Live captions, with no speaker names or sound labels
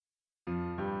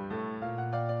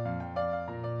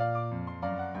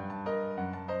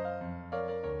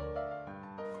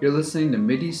You're listening to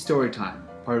Mittie's Storytime,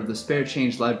 part of the Spare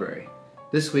Change Library.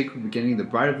 This week we're beginning The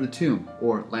Bride of the Tomb,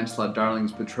 or Lancelot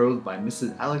Darling's Betrothed by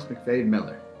Mrs. Alex McVeigh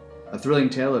Miller, a thrilling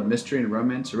tale of mystery and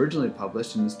romance originally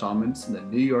published in installments in the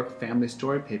New York Family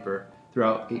Story paper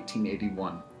throughout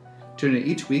 1881. Tune in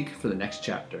each week for the next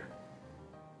chapter.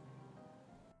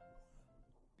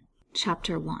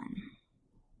 Chapter 1.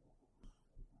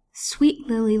 Sweet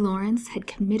Lily Lawrence had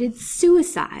committed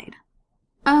suicide.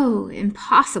 Oh,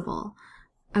 impossible!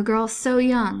 A girl so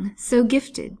young, so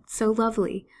gifted, so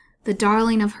lovely, the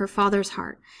darling of her father's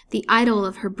heart, the idol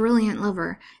of her brilliant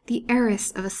lover, the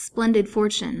heiress of a splendid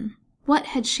fortune. What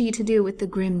had she to do with the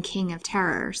grim king of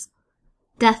terrors?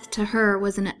 Death to her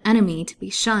was an enemy to be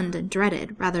shunned and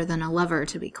dreaded rather than a lover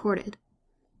to be courted.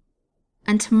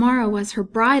 And tomorrow was her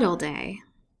bridal day.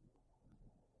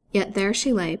 Yet there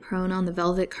she lay prone on the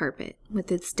velvet carpet,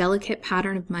 with its delicate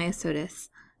pattern of myosotis,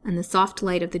 and the soft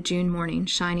light of the June morning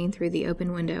shining through the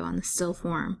open window on the still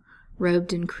form,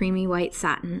 robed in creamy white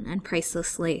satin and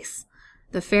priceless lace,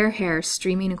 the fair hair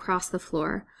streaming across the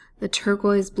floor, the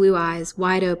turquoise blue eyes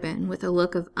wide open with a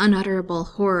look of unutterable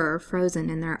horror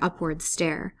frozen in their upward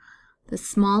stare, the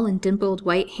small and dimpled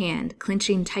white hand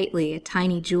clenching tightly a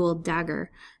tiny jeweled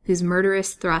dagger, whose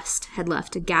murderous thrust had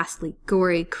left a ghastly,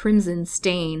 gory, crimson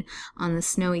stain on the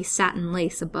snowy satin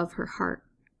lace above her heart.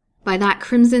 By that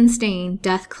crimson stain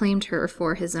Death claimed her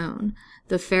for his own,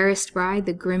 the fairest bride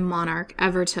the grim monarch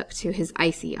ever took to his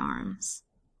icy arms.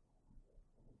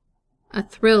 A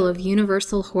thrill of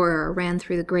universal horror ran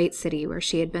through the great city where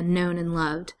she had been known and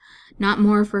loved, not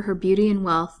more for her beauty and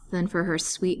wealth than for her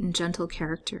sweet and gentle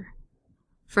character.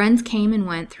 Friends came and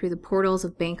went through the portals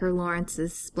of Banker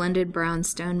Lawrence's splendid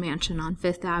brownstone mansion on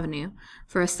Fifth Avenue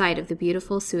for a sight of the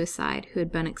beautiful suicide who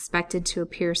had been expected to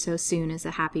appear so soon as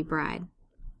a happy bride.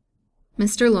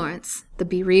 Mr. Lawrence, the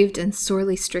bereaved and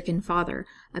sorely stricken father,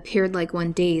 appeared like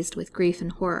one dazed with grief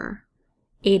and horror.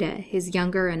 Ada, his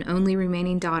younger and only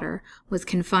remaining daughter, was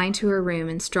confined to her room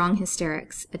in strong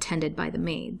hysterics, attended by the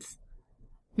maids.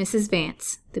 Mrs.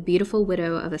 Vance, the beautiful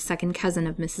widow of a second cousin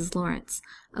of Mrs. Lawrence,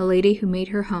 a lady who made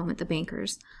her home at the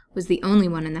banker's, was the only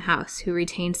one in the house who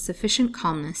retained sufficient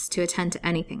calmness to attend to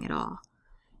anything at all.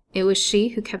 It was she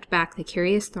who kept back the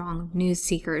curious throng of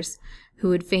news-seekers who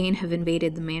would fain have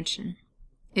invaded the mansion.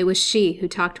 It was she who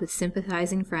talked with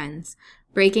sympathizing friends,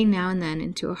 breaking now and then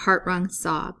into a heart-wrung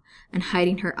sob and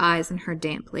hiding her eyes in her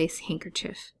damp lace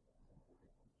handkerchief.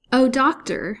 "Oh,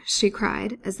 doctor," she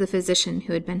cried, as the physician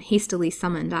who had been hastily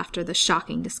summoned after the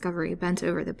shocking discovery bent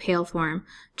over the pale form,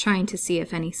 trying to see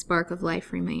if any spark of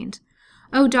life remained.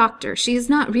 "Oh, doctor, she is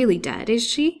not really dead, is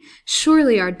she?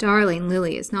 Surely our darling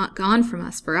Lily is not gone from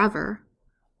us forever."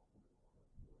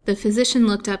 The physician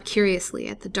looked up curiously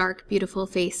at the dark, beautiful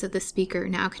face of the speaker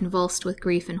now convulsed with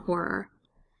grief and horror.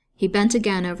 He bent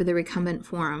again over the recumbent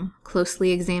form,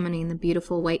 closely examining the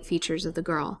beautiful white features of the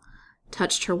girl,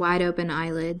 touched her wide-open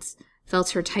eyelids, felt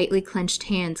her tightly clenched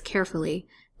hands carefully,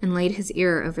 and laid his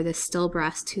ear over the still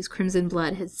breast whose crimson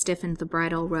blood had stiffened the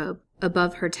bridal robe,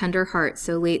 above her tender heart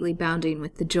so lately bounding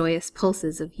with the joyous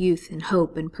pulses of youth and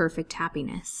hope and perfect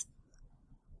happiness.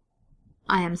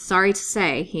 "I am sorry to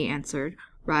say," he answered,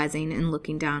 rising and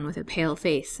looking down with a pale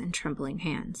face and trembling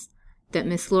hands, "that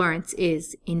Miss Lawrence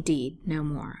is, indeed, no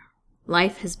more.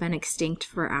 Life has been extinct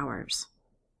for hours."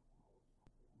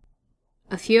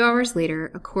 A few hours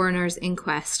later, a coroner's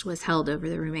inquest was held over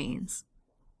the remains.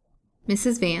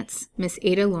 Mrs. Vance, Miss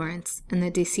Ada Lawrence, and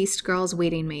the deceased girl's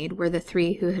waiting-maid were the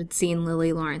three who had seen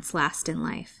Lily Lawrence last in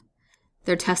life.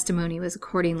 Their testimony was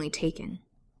accordingly taken.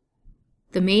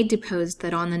 The maid deposed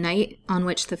that on the night on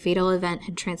which the fatal event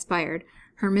had transpired,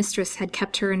 her mistress had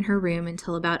kept her in her room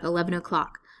until about 11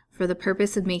 o'clock, for the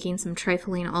purpose of making some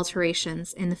trifling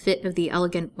alterations in the fit of the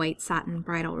elegant white satin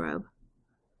bridal robe.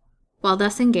 While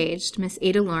thus engaged, Miss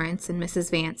Ada Lawrence and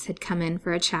Mrs. Vance had come in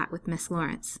for a chat with Miss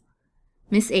Lawrence.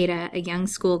 Miss Ada, a young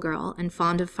schoolgirl and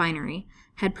fond of finery,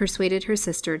 had persuaded her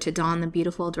sister to don the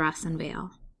beautiful dress and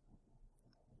veil.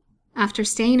 After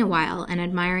staying a while and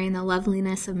admiring the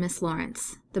loveliness of Miss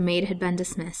Lawrence, the maid had been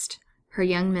dismissed, her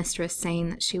young mistress saying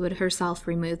that she would herself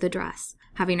remove the dress,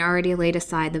 having already laid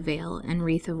aside the veil and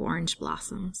wreath of orange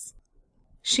blossoms.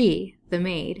 She, the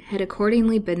maid, had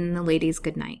accordingly bidden the ladies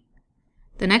good night.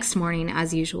 The next morning,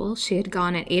 as usual, she had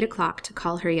gone at 8 o'clock to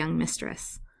call her young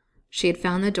mistress. She had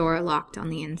found the door locked on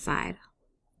the inside.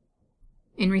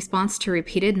 In response to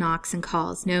repeated knocks and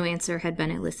calls, no answer had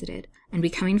been elicited, and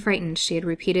becoming frightened, she had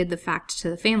repeated the fact to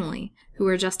the family, who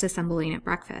were just assembling at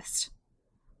breakfast.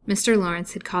 Mr.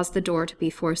 Lawrence had caused the door to be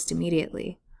forced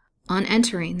immediately. On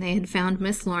entering, they had found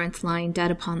Miss Lawrence lying dead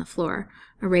upon the floor,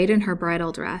 arrayed in her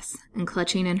bridal dress, and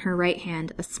clutching in her right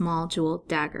hand a small jeweled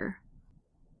dagger.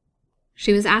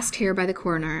 She was asked here by the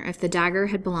coroner if the dagger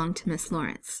had belonged to Miss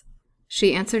Lawrence.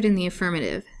 She answered in the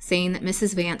affirmative, saying that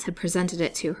Mrs. Vance had presented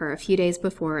it to her a few days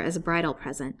before as a bridal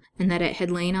present, and that it had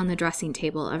lain on the dressing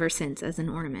table ever since as an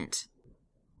ornament.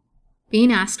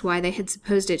 Being asked why they had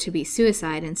supposed it to be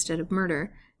suicide instead of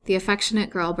murder, the affectionate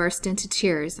girl burst into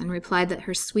tears and replied that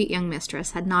her sweet young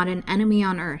mistress had not an enemy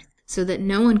on earth, so that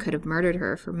no one could have murdered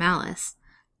her for malice,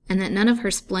 and that none of her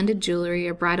splendid jewelry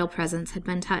or bridal presents had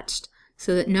been touched,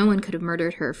 so that no one could have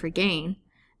murdered her for gain,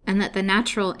 and that the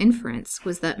natural inference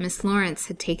was that Miss Lawrence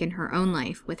had taken her own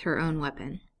life with her own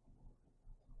weapon.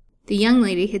 The young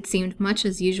lady had seemed much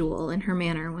as usual in her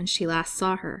manner when she last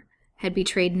saw her, had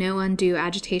betrayed no undue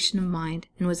agitation of mind,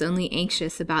 and was only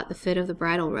anxious about the fit of the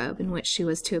bridal robe in which she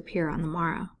was to appear on the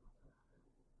morrow.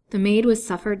 The maid was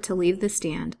suffered to leave the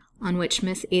stand, on which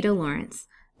Miss Ada Lawrence,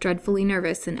 dreadfully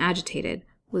nervous and agitated,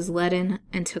 was led in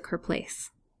and took her place.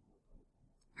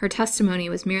 Her testimony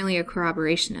was merely a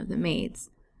corroboration of the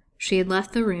maid's. She had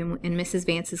left the room in Mrs.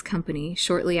 Vance's company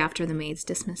shortly after the maid's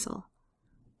dismissal.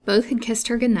 Both had kissed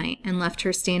her good night and left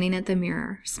her standing at the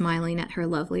mirror, smiling at her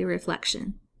lovely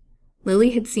reflection. Lily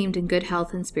had seemed in good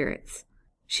health and spirits.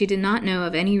 She did not know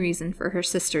of any reason for her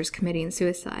sister's committing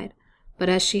suicide, but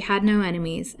as she had no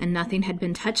enemies and nothing had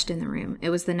been touched in the room,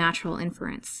 it was the natural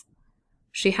inference.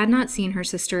 She had not seen her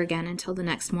sister again until the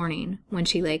next morning, when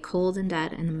she lay cold and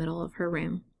dead in the middle of her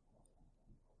room.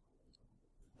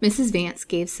 Mrs. Vance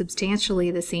gave substantially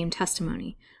the same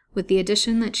testimony, with the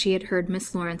addition that she had heard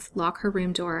Miss Lawrence lock her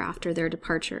room door after their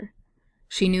departure.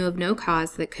 She knew of no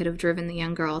cause that could have driven the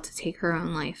young girl to take her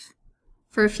own life.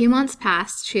 For a few months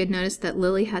past, she had noticed that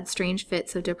Lily had strange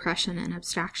fits of depression and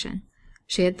abstraction.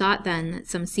 She had thought then that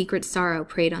some secret sorrow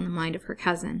preyed on the mind of her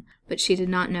cousin, but she did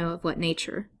not know of what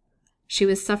nature. She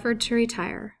was suffered to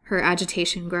retire, her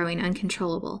agitation growing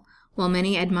uncontrollable, while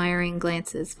many admiring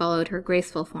glances followed her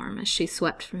graceful form as she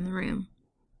swept from the room.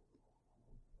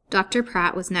 Dr.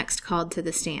 Pratt was next called to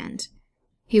the stand.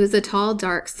 He was a tall,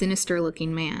 dark,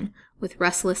 sinister-looking man, with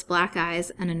restless black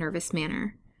eyes and a nervous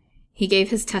manner. He gave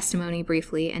his testimony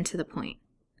briefly and to the point.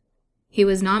 He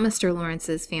was not Mr.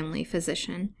 Lawrence's family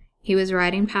physician. He was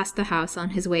riding past the house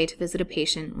on his way to visit a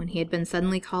patient when he had been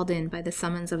suddenly called in by the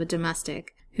summons of a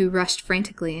domestic, who rushed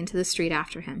frantically into the street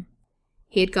after him.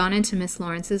 He had gone into Miss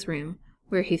Lawrence's room,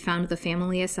 where he found the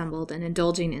family assembled and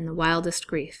indulging in the wildest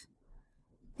grief.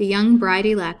 The young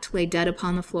bride-elect lay dead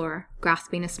upon the floor,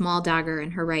 grasping a small dagger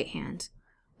in her right hand.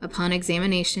 Upon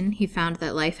examination, he found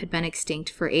that life had been extinct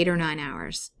for 8 or 9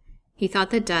 hours. He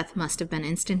thought that death must have been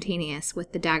instantaneous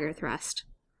with the dagger thrust.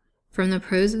 From the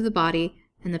pose of the body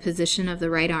and the position of the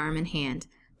right arm and hand,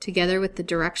 together with the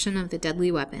direction of the deadly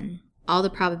weapon, all the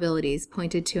probabilities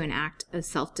pointed to an act of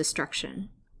self-destruction.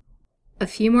 A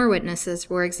few more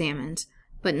witnesses were examined,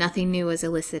 but nothing new was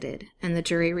elicited, and the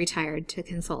jury retired to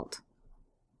consult.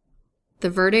 The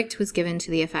verdict was given to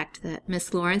the effect that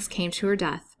Miss Lawrence came to her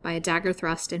death by a dagger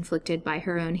thrust inflicted by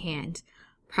her own hand,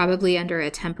 probably under a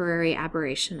temporary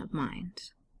aberration of mind.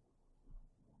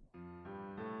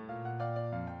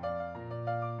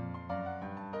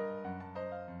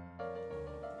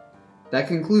 That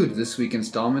concludes this week's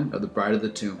installment of The Bride of the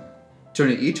Tomb.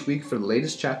 Tune in each week for the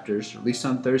latest chapters released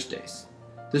on Thursdays.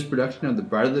 This production of The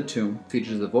Bride of the Tomb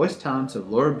features the voice talents of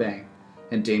Laura Bang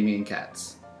and Damian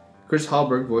Katz. Chris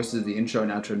Hallberg voices the intro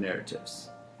and outro narratives.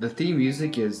 The theme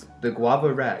music is The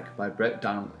Guava Rag by Brett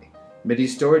Donnelly. Mittie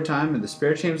Storytime and the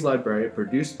Spare Change Library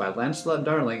produced by Lancelot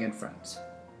Darling and Friends.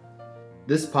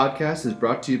 This podcast is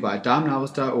brought to you by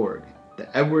DimeNovels.org,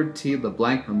 the Edward T.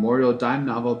 LeBlanc Memorial Dime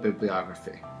Novel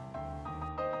Bibliography.